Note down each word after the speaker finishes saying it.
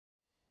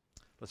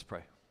Let's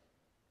pray.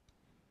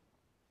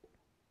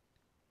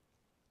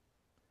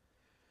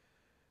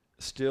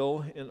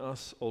 Still in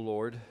us, O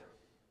Lord,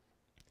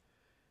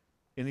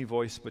 any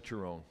voice but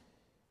your own.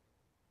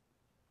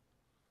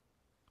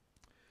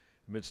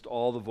 Amidst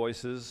all the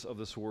voices of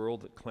this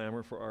world that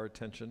clamor for our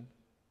attention,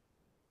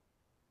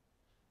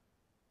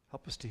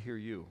 help us to hear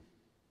you,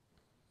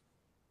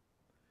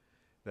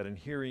 that in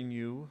hearing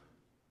you,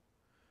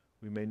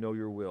 we may know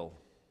your will,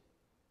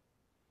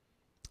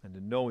 and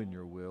in knowing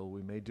your will,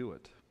 we may do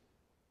it,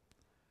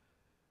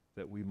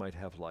 that we might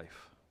have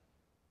life.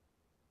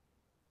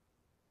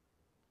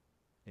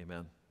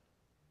 Amen.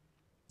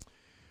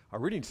 Our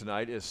reading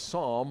tonight is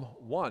Psalm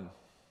 1.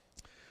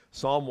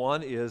 Psalm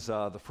 1 is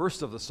the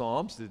first of the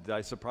Psalms. Did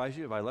I surprise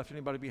you? Have I left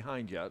anybody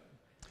behind yet?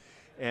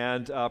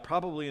 And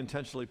probably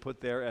intentionally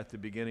put there at the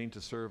beginning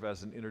to serve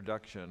as an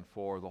introduction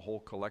for the whole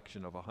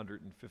collection of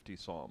 150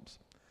 Psalms.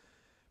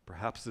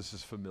 Perhaps this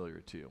is familiar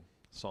to you.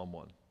 Psalm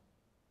 1.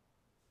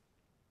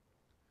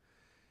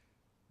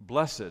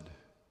 Blessed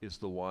is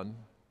the one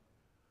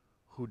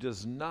who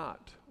does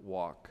not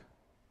walk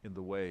in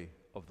the way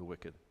of the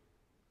wicked,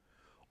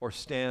 or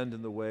stand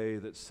in the way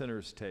that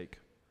sinners take,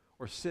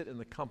 or sit in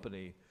the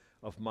company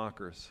of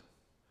mockers,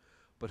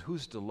 but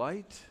whose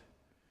delight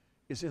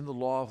is in the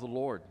law of the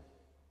Lord,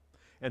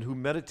 and who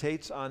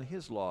meditates on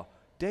his law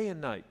day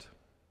and night.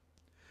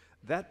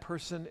 That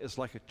person is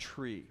like a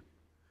tree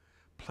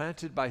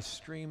planted by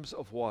streams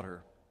of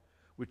water,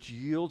 which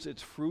yields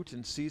its fruit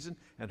in season,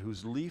 and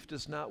whose leaf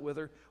does not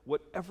wither.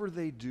 Whatever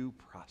they do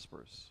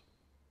prospers.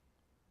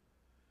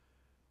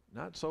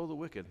 Not so the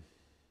wicked.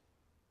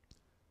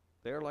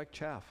 They are like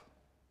chaff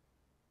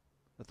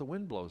that the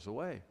wind blows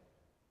away.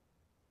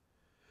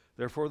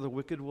 Therefore the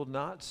wicked will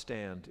not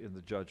stand in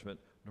the judgment,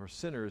 nor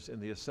sinners in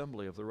the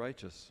assembly of the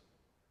righteous.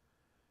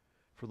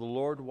 For the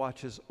Lord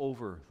watches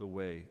over the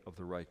way of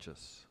the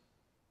righteous,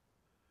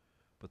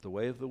 but the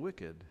way of the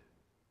wicked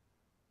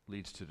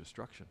leads to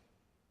destruction.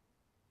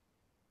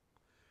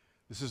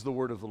 This is the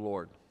word of the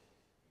Lord.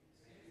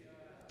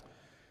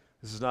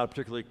 This is not a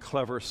particularly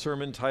clever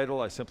sermon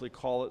title. I simply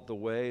call it The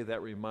Way.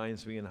 That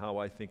reminds me in how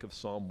I think of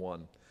Psalm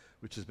 1,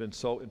 which has been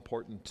so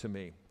important to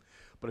me.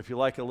 But if you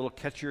like a little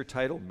catchier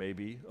title,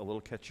 maybe a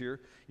little catchier,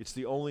 it's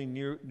the only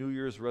New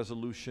Year's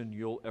resolution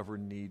you'll ever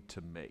need to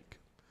make,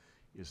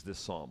 is this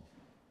psalm.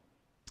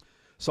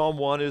 Psalm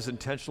 1 is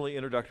intentionally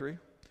introductory.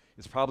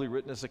 It's probably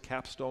written as a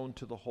capstone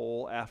to the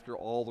whole after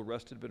all the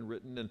rest had been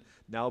written and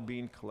now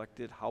being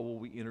collected. How will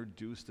we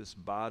introduce this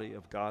body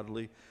of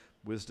godly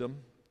wisdom?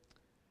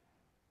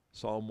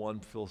 Psalm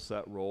 1 fills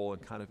that role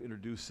and kind of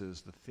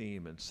introduces the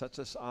theme and sets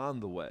us on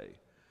the way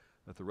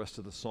that the rest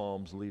of the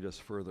Psalms lead us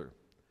further.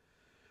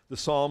 The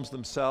Psalms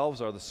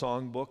themselves are the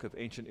songbook of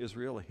ancient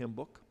Israel, a hymn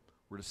book.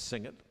 We're to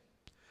sing it.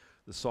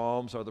 The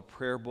Psalms are the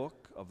prayer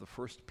book of the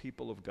first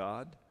people of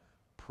God.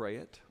 Pray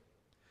it.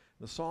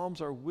 The Psalms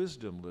are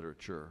wisdom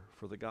literature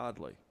for the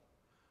godly.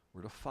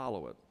 We're to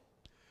follow it.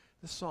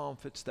 This psalm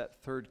fits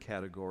that third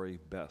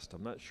category best.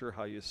 I'm not sure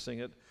how you sing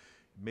it.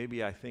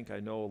 Maybe I think I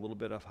know a little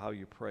bit of how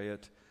you pray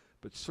it.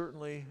 But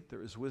certainly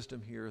there is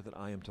wisdom here that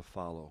I am to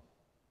follow.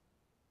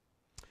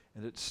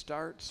 And it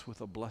starts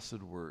with a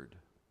blessed word.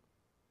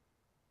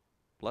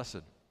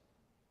 Blessed.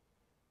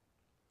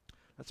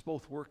 That's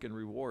both work and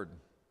reward.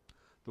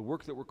 The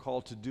work that we're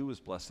called to do is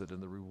blessed,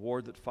 and the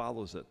reward that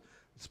follows it.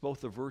 It's both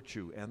the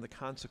virtue and the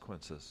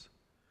consequences.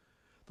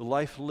 The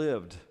life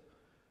lived,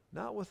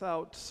 not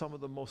without some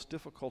of the most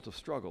difficult of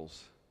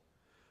struggles,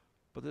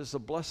 but there's a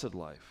blessed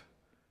life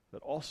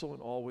that also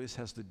and always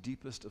has the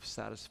deepest of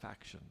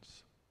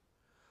satisfactions.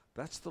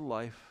 That's the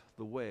life,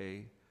 the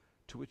way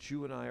to which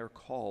you and I are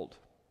called.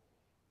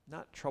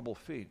 Not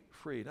trouble-free,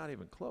 not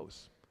even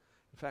close.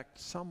 In fact,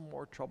 some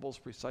more troubles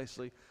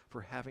precisely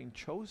for having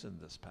chosen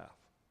this path.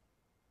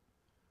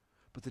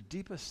 But the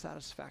deepest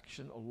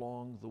satisfaction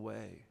along the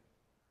way,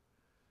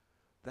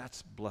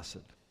 that's blessed.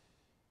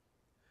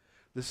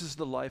 This is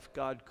the life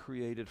God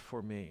created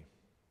for me,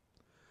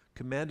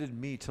 commanded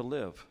me to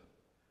live,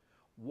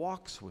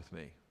 walks with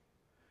me,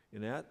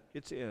 and at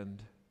its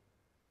end,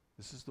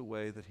 this is the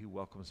way that he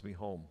welcomes me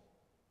home.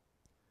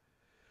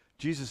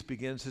 Jesus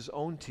begins his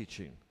own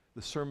teaching,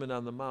 the Sermon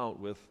on the Mount,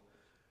 with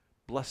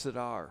blessed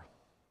are.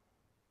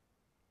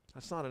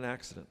 That's not an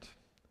accident.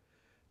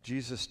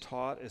 Jesus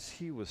taught as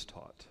he was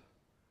taught.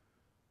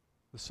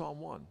 The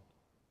Psalm 1,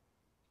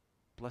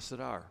 blessed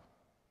are.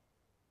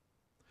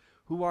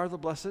 Who are the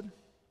blessed?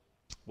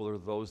 Well, they're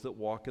those that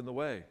walk in the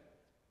way.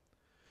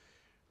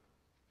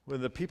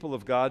 When the people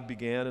of God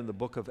began in the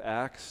book of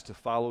Acts to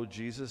follow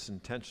Jesus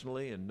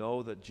intentionally and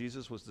know that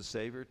Jesus was the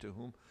Savior to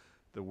whom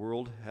the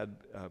world had,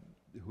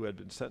 who had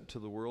been sent to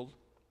the world,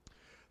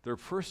 their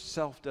first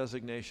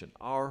self-designation,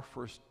 our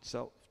first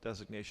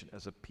self-designation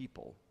as a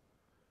people,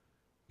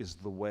 is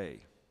the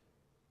way.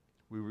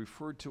 We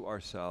referred to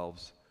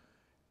ourselves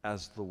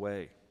as the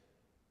way.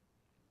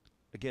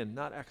 Again,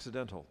 not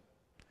accidental.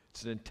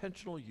 It's an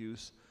intentional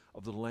use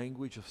of the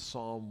language of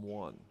Psalm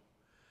 1.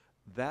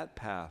 That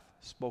path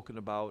spoken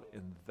about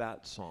in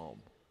that psalm,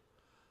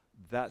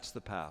 that's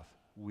the path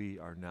we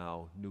are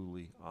now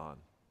newly on.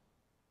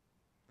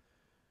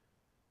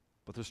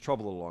 But there's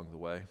trouble along the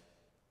way,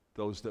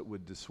 those that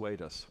would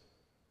dissuade us.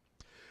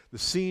 The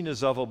scene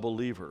is of a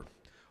believer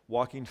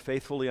walking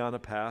faithfully on a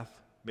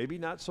path, maybe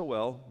not so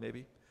well,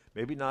 maybe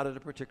not at a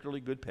particularly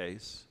good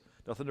pace,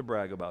 nothing to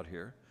brag about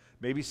here,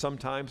 maybe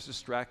sometimes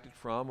distracted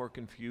from or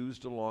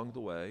confused along the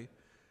way,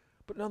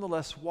 but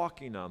nonetheless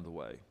walking on the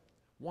way,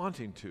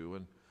 wanting to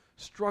and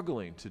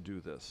struggling to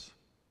do this.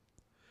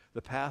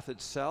 The path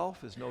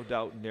itself is no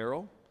doubt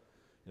narrow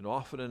and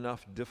often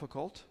enough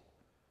difficult.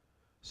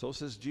 So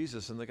says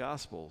Jesus in the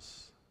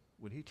Gospels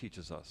when he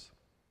teaches us.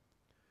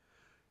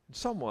 And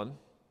someone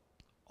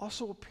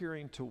also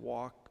appearing to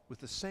walk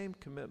with the same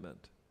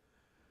commitment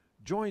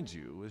joins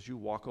you as you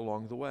walk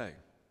along the way.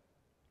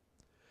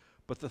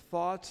 But the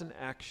thoughts and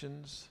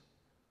actions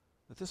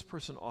that this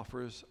person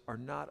offers are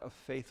not of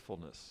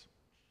faithfulness.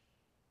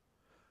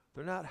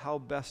 They're not how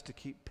best to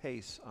keep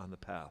pace on the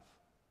path,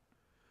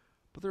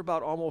 but they're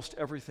about almost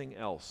everything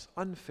else,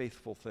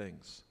 unfaithful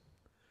things,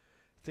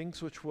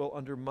 things which will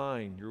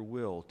undermine your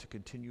will to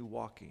continue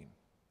walking.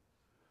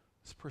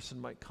 This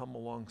person might come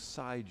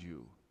alongside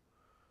you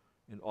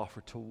and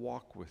offer to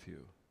walk with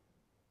you.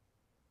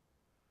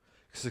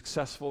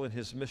 Successful in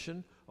his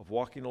mission of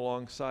walking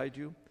alongside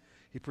you,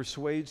 he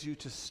persuades you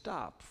to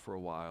stop for a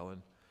while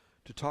and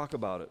to talk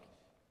about it.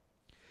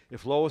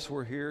 If Lois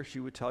were here,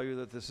 she would tell you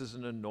that this is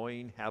an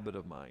annoying habit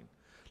of mine.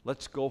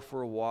 Let's go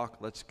for a walk.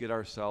 Let's get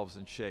ourselves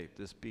in shape.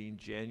 This being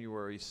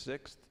January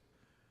 6th.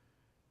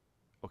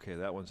 Okay,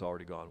 that one's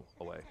already gone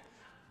away.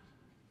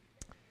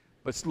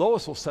 But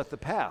Lois will set the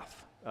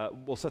path,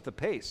 will set the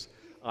pace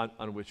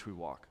on which we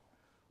walk.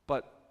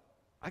 But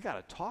I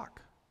got to talk.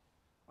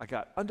 I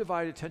got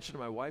undivided attention to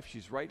my wife.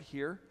 She's right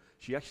here.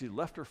 She actually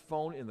left her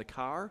phone in the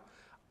car.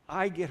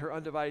 I get her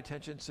undivided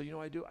attention. So you know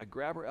what I do? I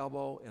grab her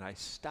elbow and I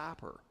stop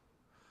her.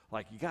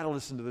 Like, you got to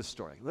listen to this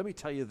story. Let me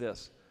tell you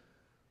this.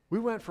 We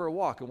went for a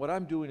walk, and what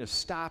I'm doing is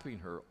stopping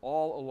her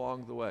all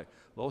along the way.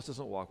 Lois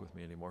doesn't walk with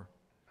me anymore.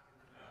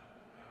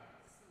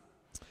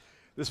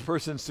 This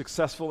person's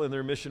successful in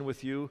their mission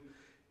with you.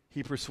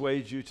 He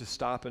persuades you to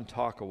stop and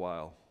talk a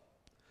while.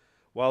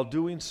 While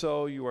doing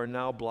so, you are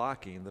now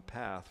blocking the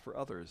path for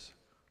others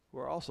who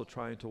are also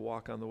trying to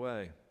walk on the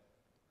way.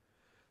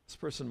 This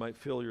person might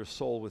fill your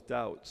soul with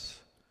doubts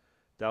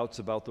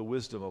about the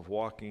wisdom of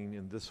walking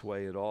in this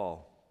way at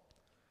all.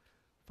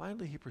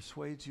 Finally, he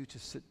persuades you to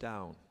sit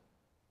down.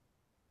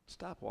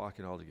 Stop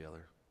walking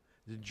altogether.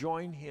 To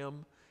join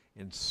him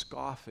in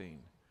scoffing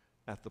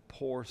at the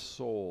poor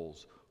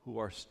souls who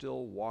are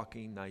still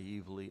walking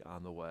naively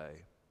on the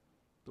way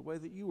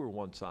that you were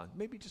once on,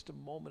 maybe just a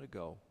moment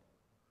ago.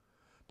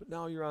 But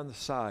now you're on the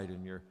side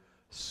and you're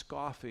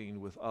scoffing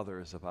with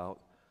others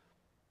about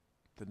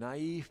the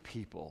naive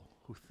people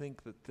who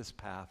think that this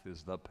path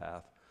is the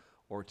path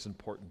or it's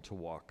important to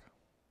walk.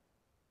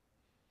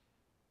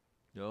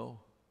 No,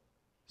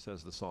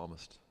 says the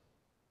psalmist,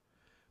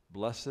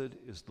 blessed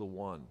is the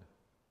one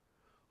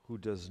who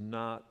does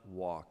not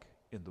walk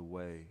in the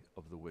way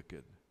of the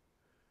wicked.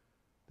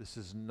 This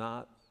is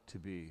not to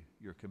be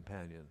your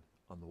companion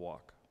on the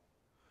walk,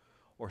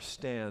 or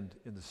stand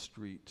in the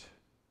street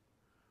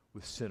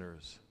with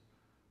sinners,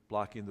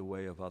 blocking the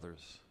way of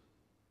others,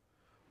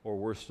 or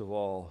worst of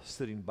all,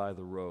 sitting by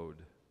the road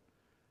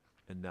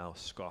and now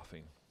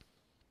scoffing.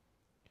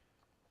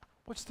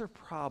 What's their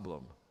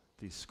problem,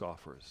 these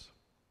scoffers?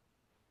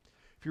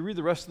 If you read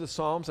the rest of the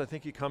Psalms, I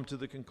think you come to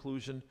the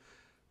conclusion,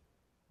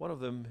 one of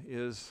them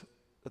is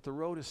that the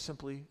road is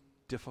simply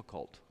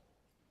difficult.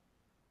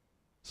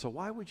 So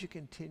why would you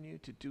continue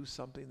to do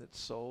something that's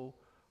so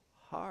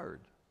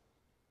hard?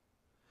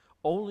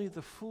 Only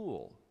the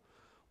fool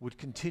would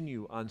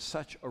continue on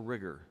such a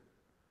rigor,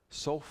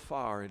 so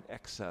far in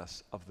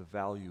excess of the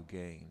value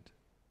gained.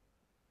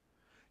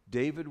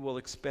 David will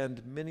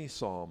expend many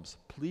psalms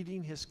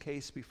pleading his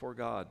case before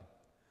God,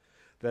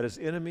 that his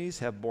enemies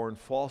have borne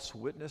false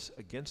witness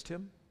against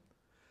him,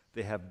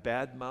 they have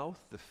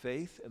badmouthed the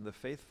faith and the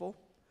faithful,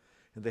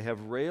 and they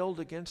have railed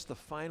against the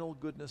final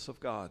goodness of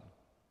God.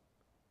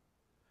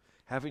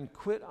 Having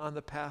quit on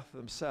the path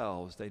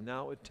themselves, they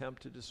now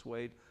attempt to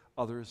dissuade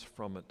others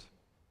from it.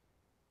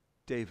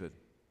 David,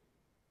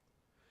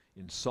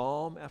 in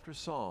psalm after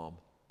psalm,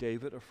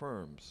 David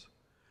affirms,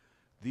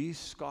 these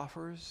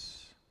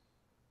scoffers,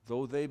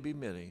 though they be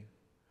many,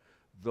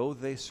 though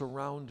they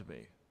surround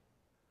me,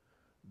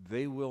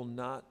 they will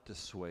not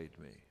dissuade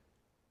me.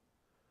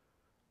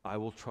 I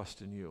will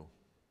trust in you.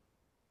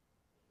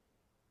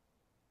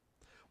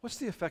 What's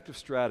the effective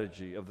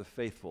strategy of the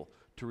faithful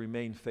to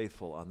remain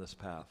faithful on this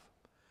path?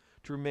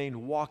 To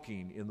remain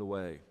walking in the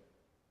way?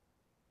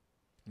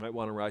 You might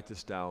want to write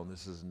this down.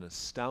 This is an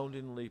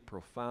astoundingly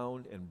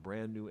profound and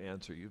brand new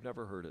answer. You've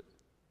never heard it.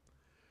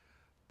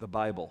 The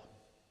Bible.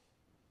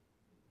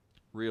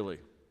 Really.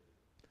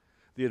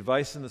 The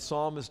advice in the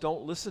psalm is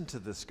don't listen to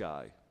this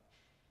guy.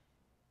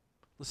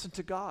 Listen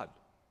to God.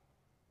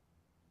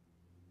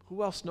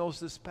 Who else knows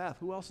this path?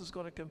 Who else is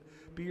going to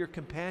be your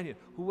companion?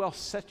 Who else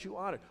set you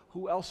on it?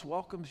 Who else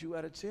welcomes you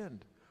at its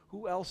end?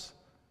 Who else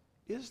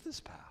is this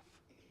path?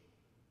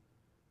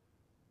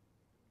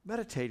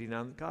 Meditating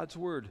on God's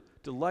word,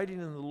 delighting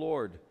in the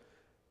Lord,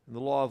 in the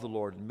law of the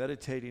Lord and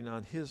meditating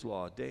on his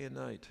law day and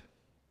night,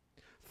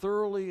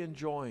 thoroughly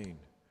enjoying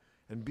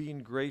and being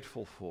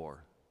grateful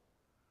for.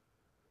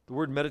 The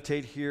word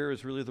meditate here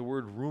is really the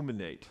word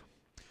ruminate.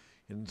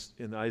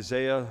 In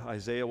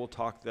Isaiah will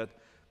talk that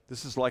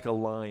this is like a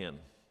lion,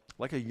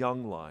 like a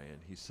young lion,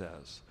 he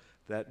says,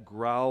 that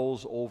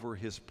growls over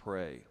his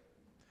prey.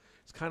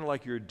 It's kind of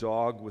like your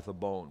dog with a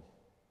bone.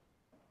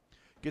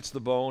 Gets the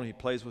bone, he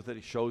plays with it,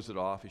 he shows it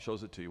off. He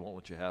shows it to you. He won't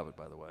let you have it,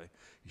 by the way.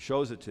 He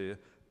shows it to you,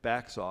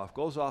 backs off,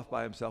 goes off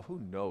by himself. Who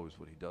knows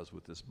what he does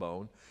with this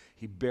bone?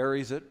 He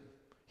buries it.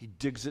 He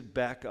digs it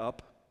back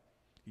up.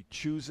 He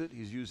chews it.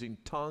 He's using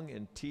tongue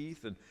and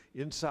teeth and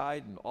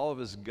inside and all of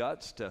his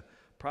guts to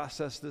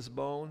process this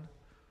bone.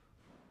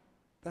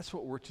 That's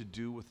what we're to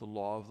do with the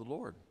law of the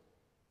Lord.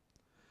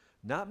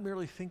 Not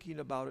merely thinking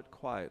about it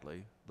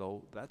quietly,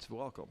 though that's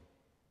welcome.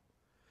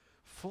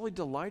 Fully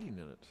delighting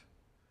in it.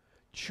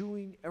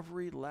 Chewing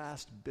every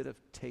last bit of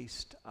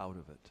taste out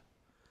of it.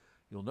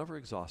 You'll never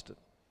exhaust it.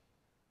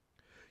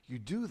 You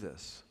do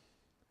this,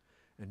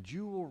 and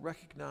you will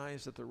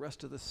recognize that the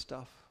rest of this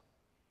stuff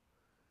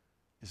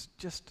is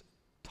just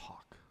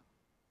talk.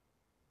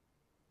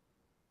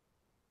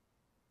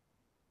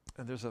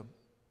 And there's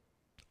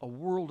a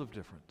world of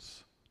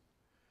difference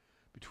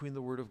between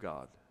the Word of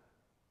God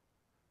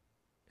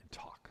and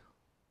talk.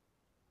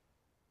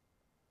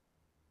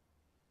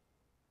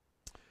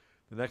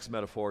 The next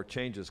metaphor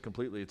changes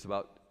completely. It's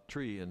about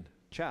tree and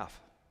chaff.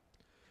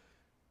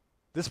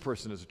 This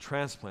person is a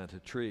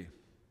transplanted tree,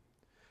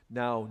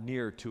 now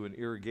near to an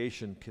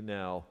irrigation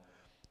canal,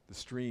 the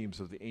streams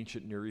of the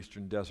ancient Near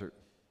Eastern desert.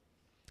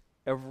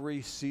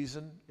 Every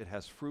season it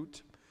has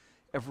fruit.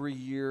 Every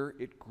year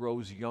it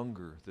grows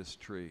younger, this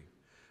tree,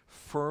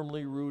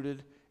 firmly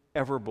rooted,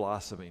 ever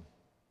blossoming.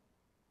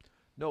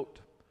 Note,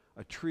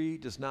 a tree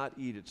does not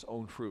eat its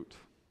own fruit.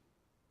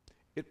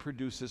 It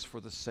produces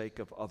for the sake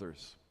of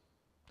others.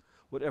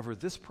 Whatever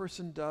this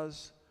person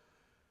does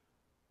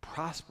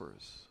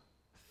prospers.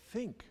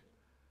 Think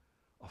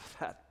of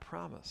that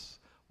promise.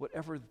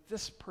 Whatever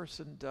this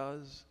person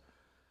does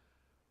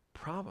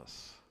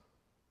prospers.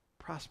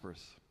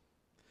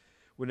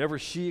 Whenever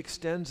she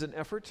extends an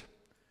effort,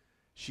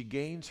 she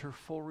gains her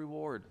full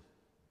reward.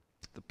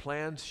 The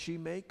plans she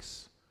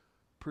makes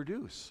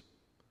produce.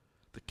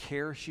 The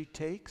care she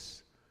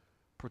takes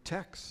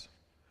protects.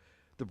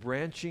 The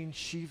branching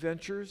she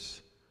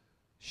ventures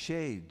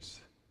shades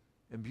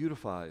and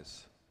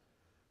beautifies.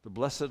 The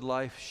blessed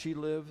life she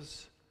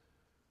lives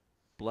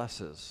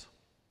blesses.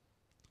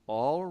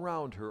 All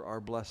around her are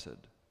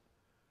blessed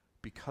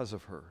because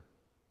of her.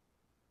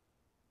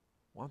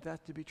 Want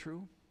that to be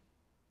true?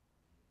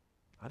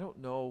 I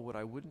don't know what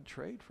I wouldn't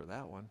trade for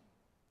that one.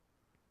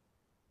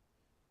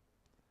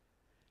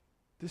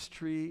 This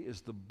tree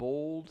is the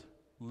bold,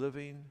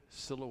 living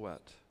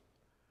silhouette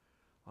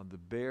on the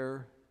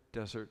bare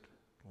desert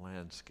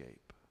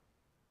landscape.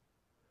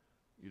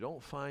 You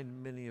don't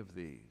find many of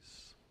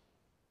these.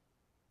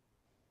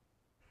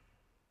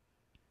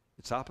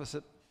 Its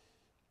opposite,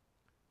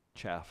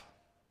 chaff.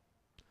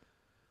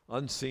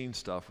 Unseen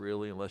stuff,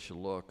 really, unless you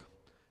look.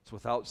 It's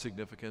without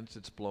significance.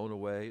 It's blown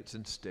away. It's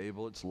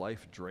unstable. It's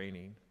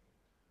life-draining.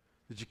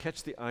 Did you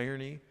catch the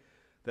irony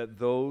that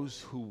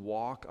those who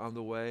walk on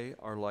the way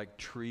are like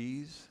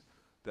trees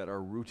that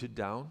are rooted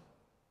down?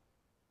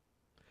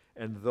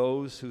 And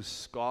those who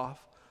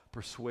scoff,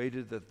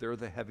 persuaded that they're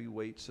the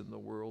heavyweights in the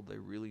world, they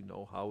really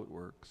know how it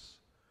works,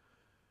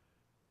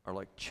 are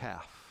like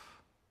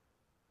chaff,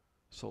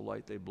 so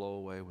light they blow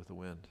away with the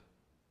wind.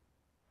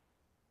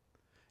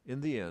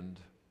 In the end,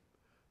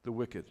 the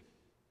wicked,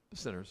 the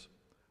sinners,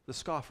 the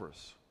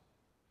scoffers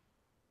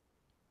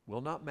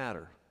will not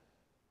matter.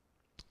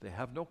 They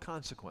have no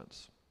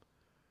consequence.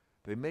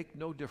 They make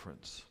no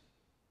difference.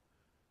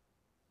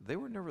 They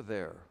were never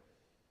there.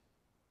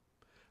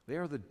 They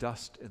are the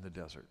dust in the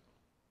desert.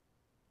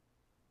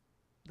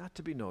 Not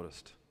to be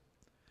noticed.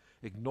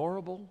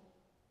 Ignorable,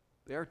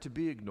 they are to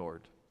be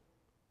ignored.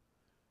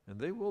 And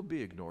they will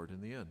be ignored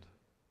in the end.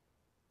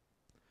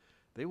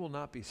 They will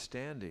not be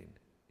standing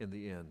in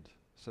the end,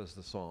 says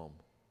the psalm.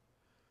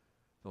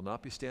 They'll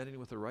not be standing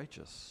with the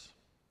righteous.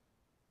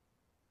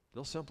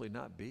 They'll simply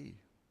not be.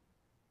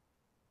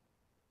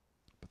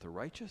 But the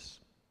righteous,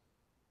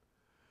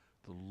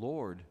 the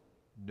Lord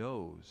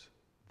knows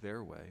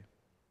their way.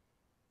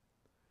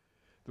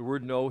 The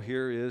word know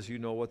here is, you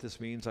know what this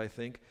means, I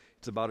think.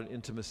 It's about an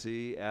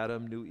intimacy.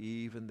 Adam knew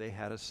Eve, and they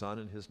had a son,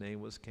 and his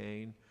name was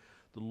Cain.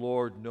 The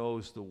Lord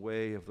knows the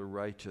way of the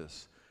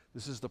righteous.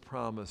 This is the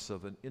promise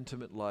of an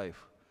intimate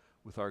life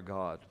with our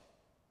God,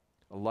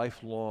 a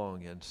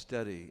lifelong and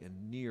steady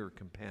and near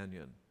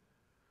companion,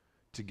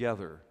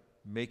 together,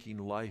 making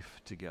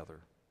life together.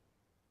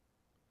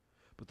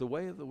 But the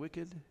way of the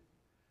wicked,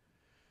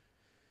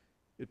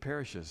 it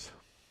perishes.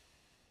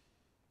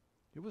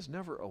 It was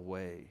never a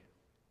way.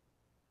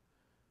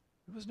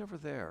 It was never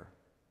there.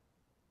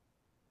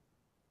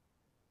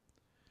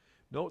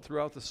 Note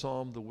throughout the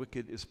psalm, the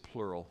wicked is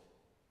plural.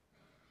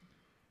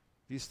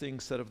 These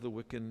things said of the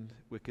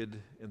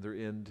wicked in their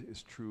end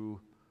is true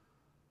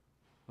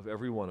of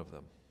every one of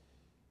them.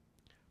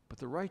 But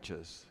the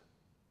righteous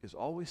is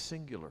always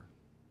singular.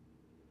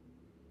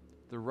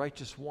 The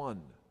righteous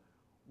one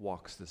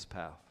walks this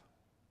path.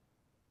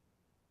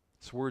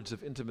 It's words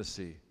of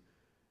intimacy,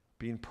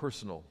 being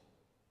personal,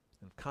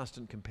 and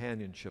constant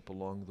companionship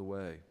along the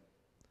way.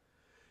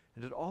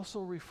 And it also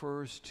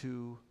refers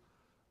to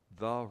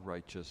the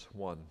righteous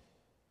one.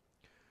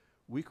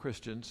 We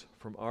Christians,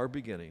 from our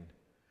beginning,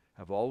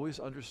 have always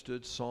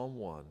understood Psalm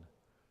 1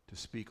 to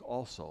speak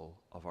also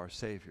of our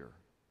Savior,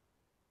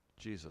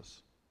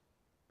 Jesus.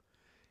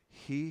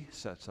 He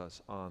sets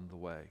us on the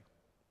way.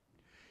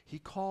 He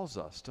calls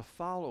us to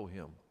follow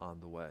him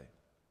on the way.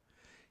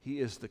 He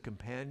is the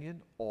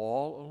companion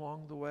all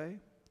along the way,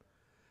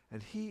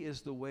 and he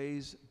is the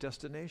way's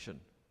destination.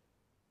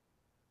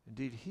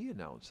 Indeed, he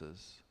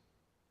announces,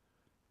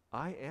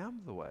 I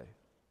am the way.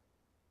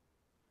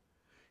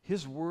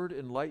 His word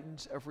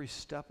enlightens every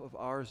step of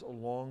ours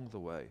along the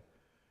way,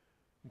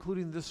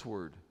 including this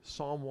word,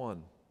 Psalm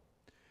 1.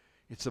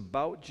 It's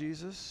about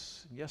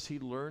Jesus. Yes, he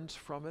learns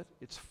from it.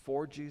 It's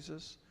for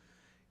Jesus.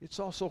 It's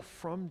also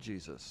from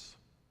Jesus,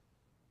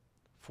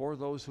 for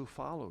those who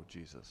follow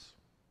Jesus.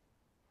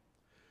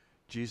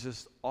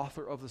 Jesus,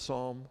 author of the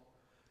psalm,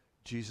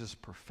 Jesus,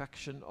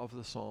 perfection of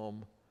the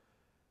psalm,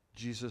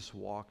 Jesus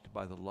walked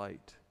by the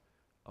light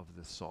of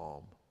the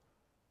psalm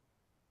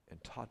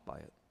and taught by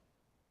it.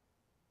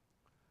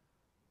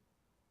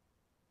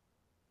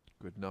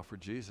 Good enough for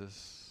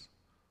Jesus.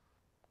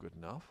 Good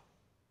enough.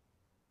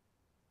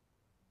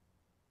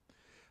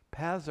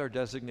 Paths are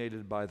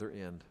designated by their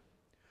end.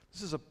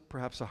 This is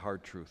perhaps a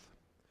hard truth.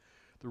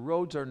 The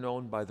roads are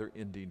known by their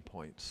ending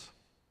points.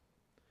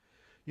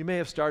 You may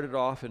have started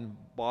off in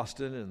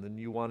Boston and then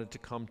you wanted to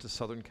come to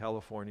Southern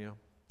California.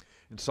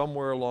 And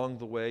somewhere along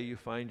the way you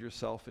find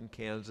yourself in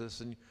Kansas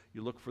and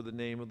you look for the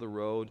name of the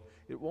road.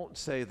 It won't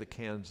say the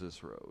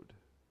Kansas Road,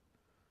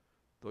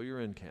 though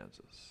you're in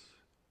Kansas.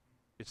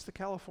 It's the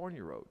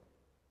California Road.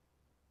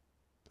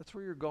 That's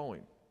where you're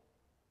going.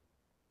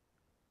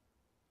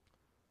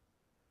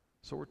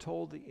 So we're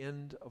told the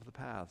end of the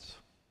paths.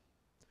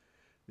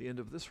 The end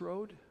of this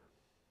road,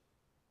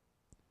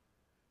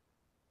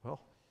 well,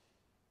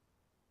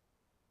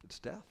 it's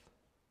death.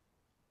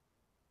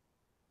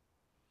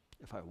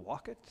 If I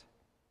walk it,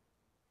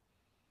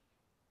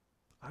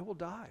 I will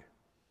die.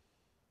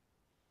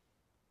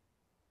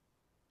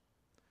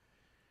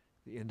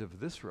 The end of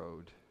this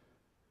road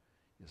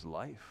is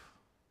life.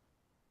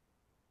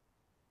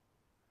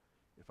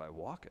 If I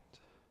walk it,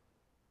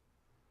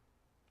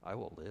 I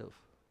will live.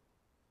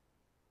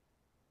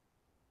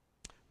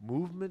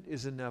 Movement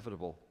is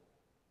inevitable.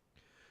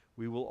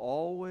 We will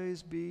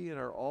always be and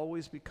are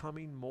always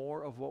becoming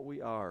more of what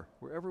we are,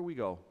 wherever we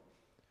go.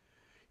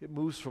 It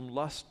moves from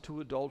lust to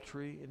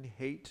adultery and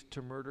hate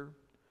to murder,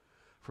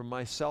 from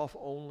myself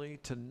only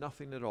to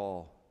nothing at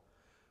all,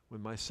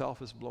 when myself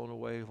is blown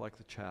away like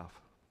the chaff.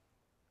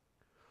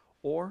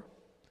 Or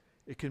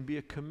it can be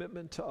a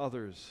commitment to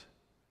others,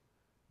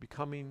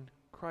 becoming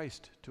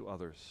Christ to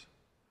others,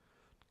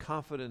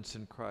 confidence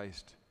in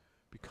Christ,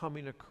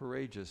 becoming a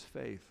courageous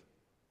faith,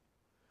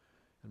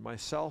 and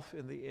myself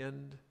in the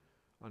end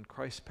on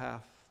Christ's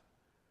path,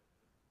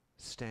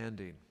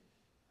 standing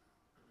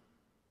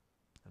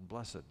and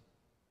blessed.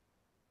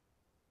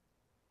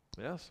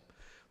 Yes,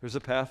 there's a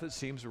path that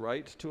seems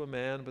right to a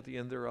man, but the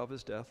end thereof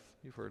is death.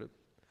 You've heard it.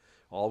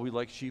 All we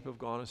like sheep have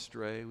gone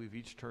astray. We've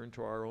each turned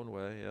to our own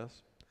way,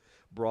 yes.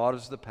 Broad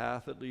is the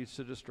path that leads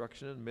to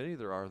destruction, and many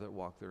there are that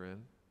walk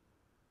therein.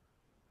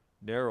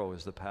 Narrow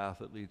is the path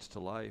that leads to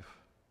life.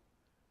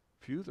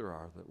 Few there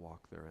are that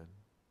walk therein.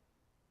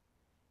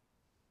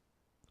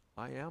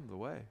 I am the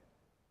way.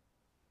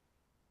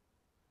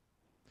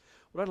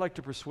 What I'd like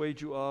to persuade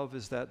you of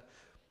is that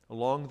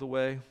along the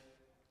way,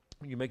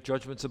 you make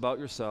judgments about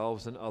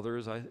yourselves and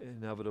others,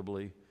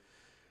 inevitably,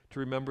 to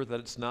remember that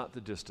it's not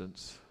the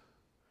distance,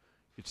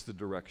 it's the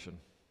direction.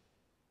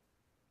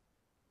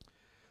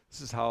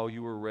 This is how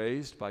you were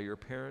raised by your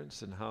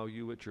parents and how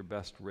you at your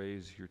best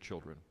raise your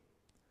children.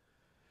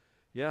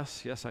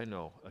 Yes, I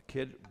know. A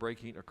kid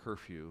breaking a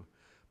curfew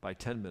by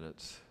 10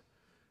 minutes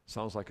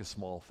sounds like a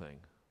small thing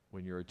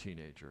when you're a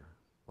teenager.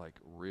 Like,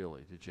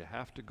 really? Did you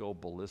have to go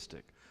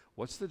ballistic?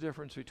 What's the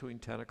difference between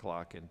 10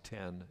 o'clock and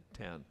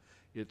 10:10?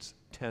 It's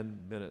 10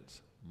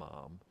 minutes,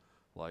 Mom.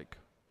 Like,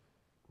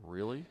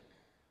 really?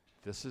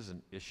 This is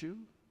an issue?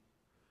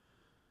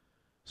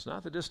 It's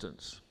not the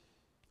distance.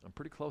 I'm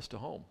pretty close to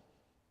home.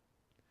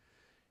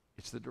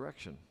 It's the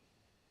direction.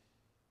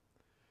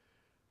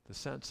 The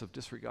sense of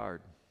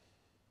disregard.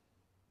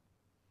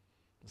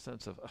 The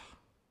sense of,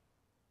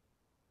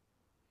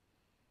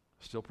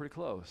 still pretty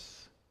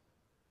close,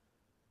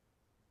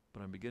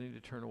 but I'm beginning to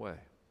turn away.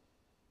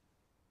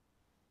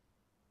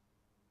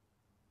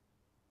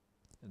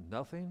 And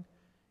nothing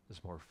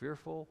is more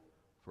fearful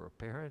for a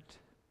parent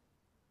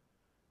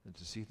than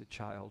to see the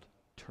child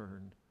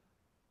turn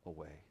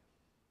away.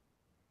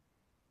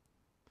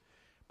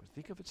 But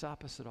think of its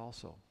opposite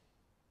also.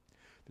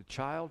 The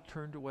child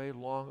turned away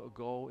long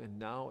ago and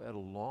now at a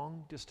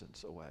long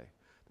distance away.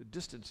 The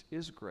distance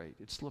is great.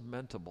 It's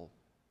lamentable.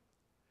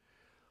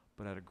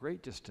 But at a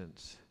great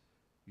distance,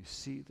 you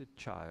see the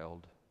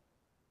child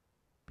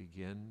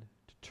begin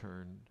to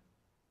turn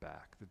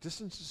back. The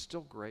distance is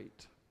still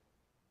great,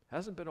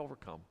 hasn't been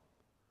overcome.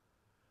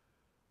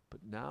 But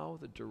now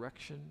the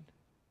direction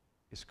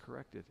is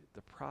corrected.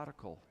 The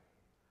prodigal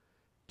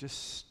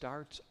just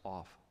starts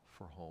off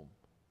for home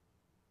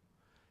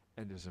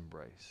and is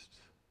embraced.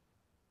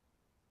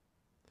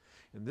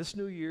 In this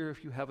new year,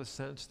 if you have a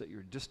sense that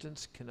your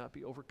distance cannot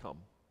be overcome,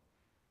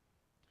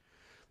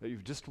 that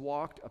you've just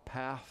walked a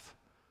path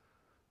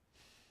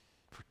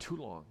for too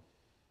long,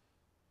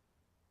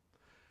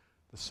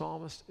 the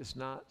psalmist is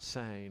not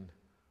saying,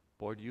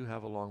 boy, do you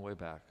have a long way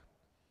back.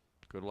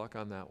 Good luck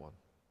on that one.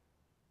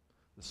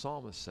 The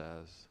psalmist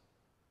says,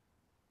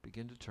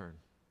 begin to turn.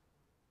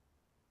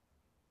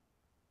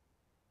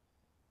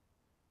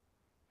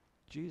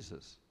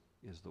 Jesus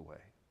is the way.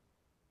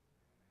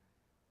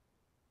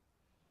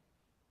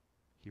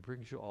 He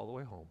brings you all the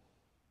way home.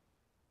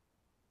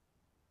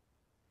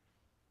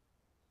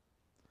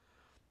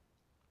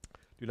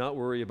 Do not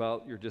worry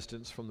about your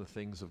distance from the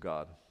things of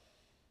God.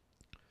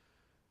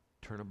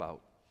 Turn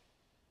about.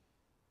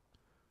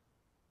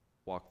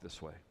 Walk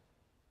this way.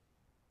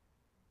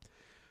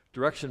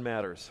 Direction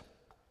matters.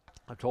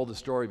 I've told the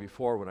story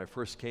before when I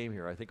first came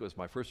here. I think it was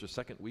my first or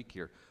second week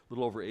here, a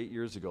little over 8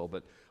 years ago,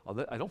 but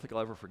I don't think I'll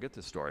ever forget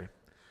this story.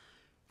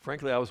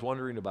 Frankly, I was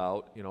wondering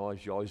about,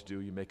 as you always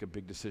do, you make a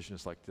big decision.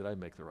 It's like, did I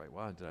make the right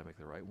one? Did I make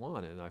the right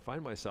one? And I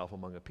find myself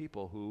among a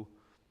people who,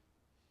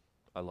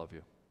 I love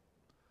you,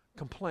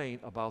 complain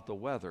about the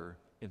weather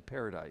in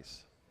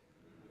paradise.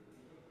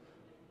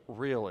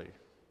 Really?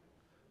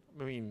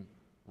 I mean,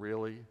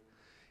 really?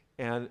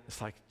 And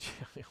it's like,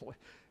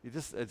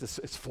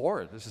 it's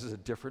foreign. This is a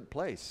different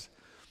place.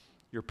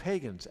 Your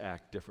pagans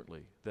act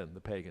differently than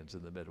the pagans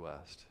in the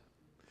Midwest.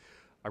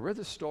 I read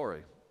this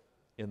story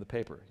in the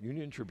paper,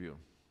 Union Tribune.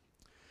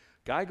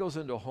 Guy goes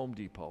into a Home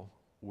Depot,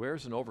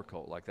 wears an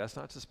overcoat. Like, that's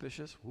not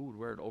suspicious. Who would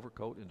wear an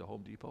overcoat into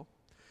Home Depot?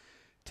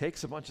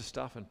 Takes a bunch of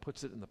stuff and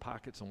puts it in the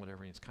pockets and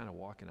whatever, and he's kind of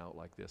walking out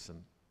like this,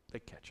 and they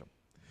catch him.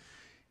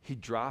 He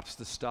drops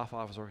the stuff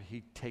off his order.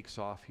 He takes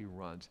off. He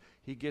runs.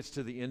 He gets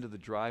to the end of the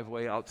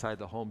driveway outside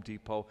the Home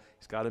Depot.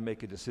 He's got to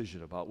make a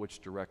decision about which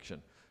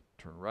direction.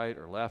 Turn right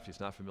or left. He's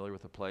not familiar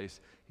with the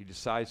place. He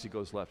decides he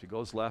goes left. He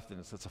goes left, and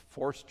it's a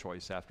forced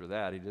choice after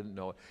that. He didn't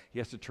know it. He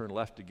has to turn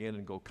left again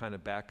and go kind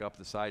of back up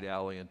the side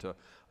alley into a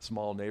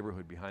small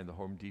neighborhood behind the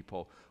Home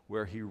Depot,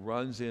 where he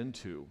runs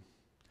into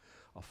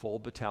a full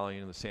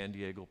battalion of the San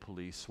Diego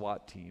Police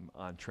SWAT team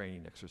on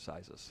training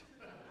exercises.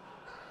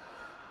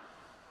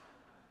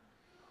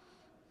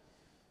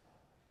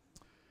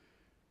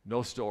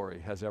 No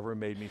story has ever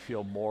made me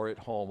feel more at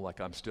home,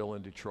 like I'm still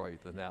in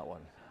Detroit, than that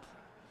one.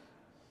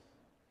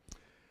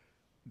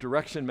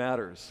 Direction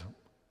matters.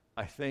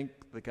 I think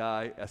the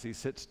guy, as he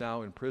sits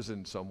now in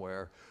prison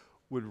somewhere,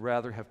 would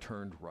rather have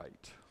turned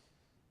right.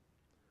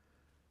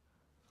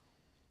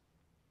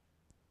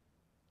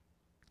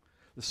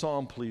 The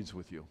psalm pleads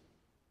with you.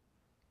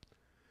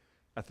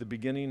 At the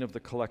beginning of the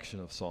collection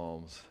of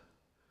psalms,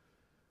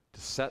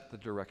 to set the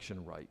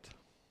direction right.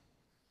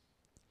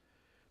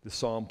 The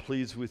psalm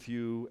pleads with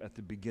you at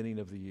the beginning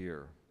of the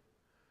year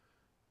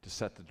to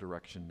set the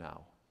direction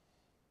now.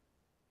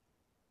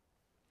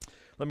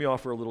 Let me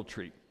offer a little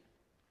treat.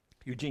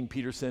 Eugene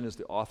Peterson is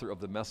the author of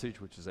The Message,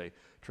 which is a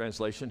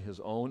translation, his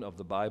own, of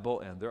the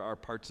Bible, and there are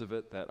parts of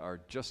it that are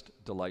just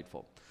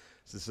delightful.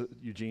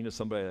 Eugene is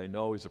somebody I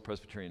know. He's a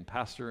Presbyterian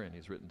pastor, and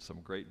he's written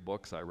some great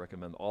books. I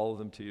recommend all of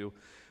them to you.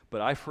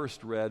 But I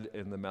first read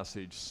in The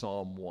Message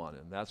Psalm 1,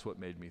 and that's what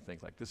made me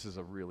think, like, this is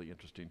a really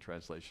interesting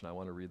translation. I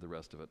want to read the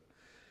rest of it.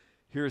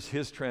 Here's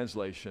his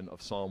translation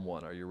of Psalm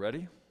 1. Are you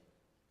ready?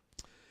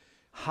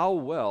 How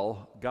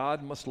well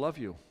God must love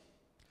you.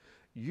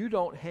 You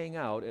don't hang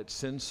out at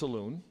Sin's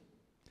Saloon.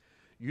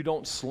 You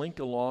don't slink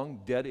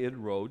along dead-end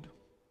road.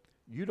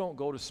 You don't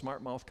go to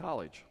Smart Mouth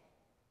College.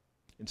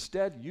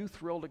 Instead, you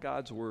thrill to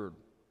God's Word.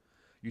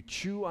 You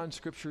chew on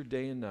Scripture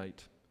day and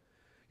night.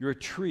 You're a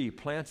tree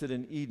planted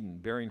in Eden,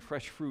 bearing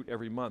fresh fruit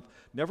every month,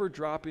 never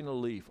dropping a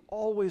leaf,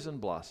 always in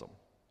blossom.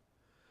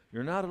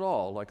 You're not at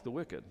all like the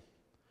wicked,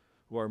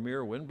 who are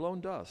mere wind-blown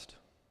dust,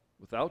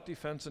 without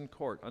defense in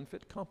court,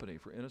 unfit company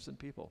for innocent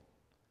people.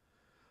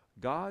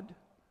 God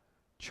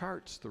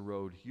charts the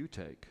road you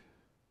take.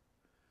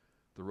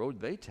 The road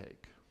they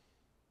take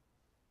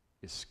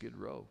is Skid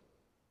Row.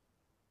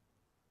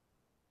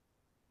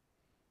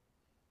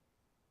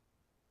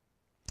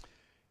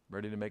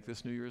 Ready to make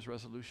this New Year's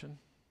resolution?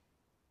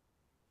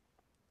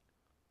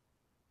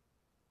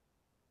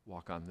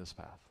 Walk on this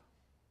path.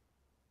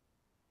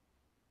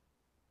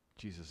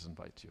 Jesus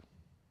invites you.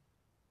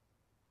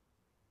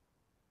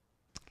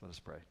 Let us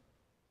pray.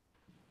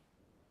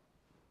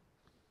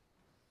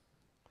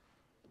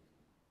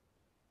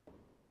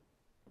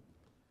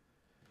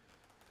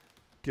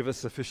 Give us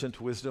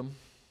sufficient wisdom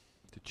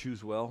to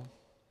choose well,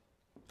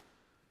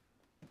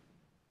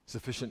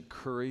 sufficient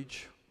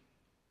courage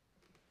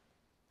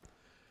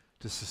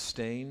to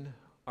sustain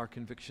our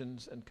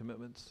convictions and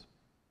commitments,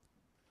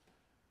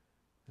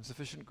 and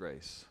sufficient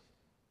grace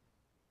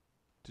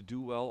to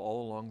do well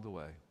all along the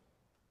way.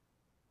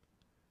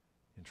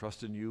 and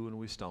trust in you when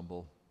we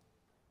stumble.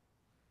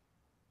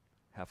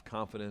 Have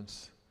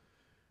confidence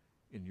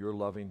in your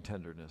loving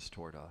tenderness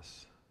toward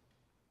us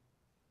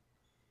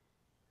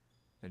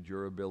and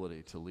your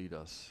ability to lead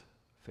us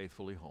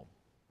faithfully home.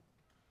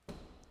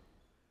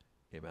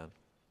 Amen.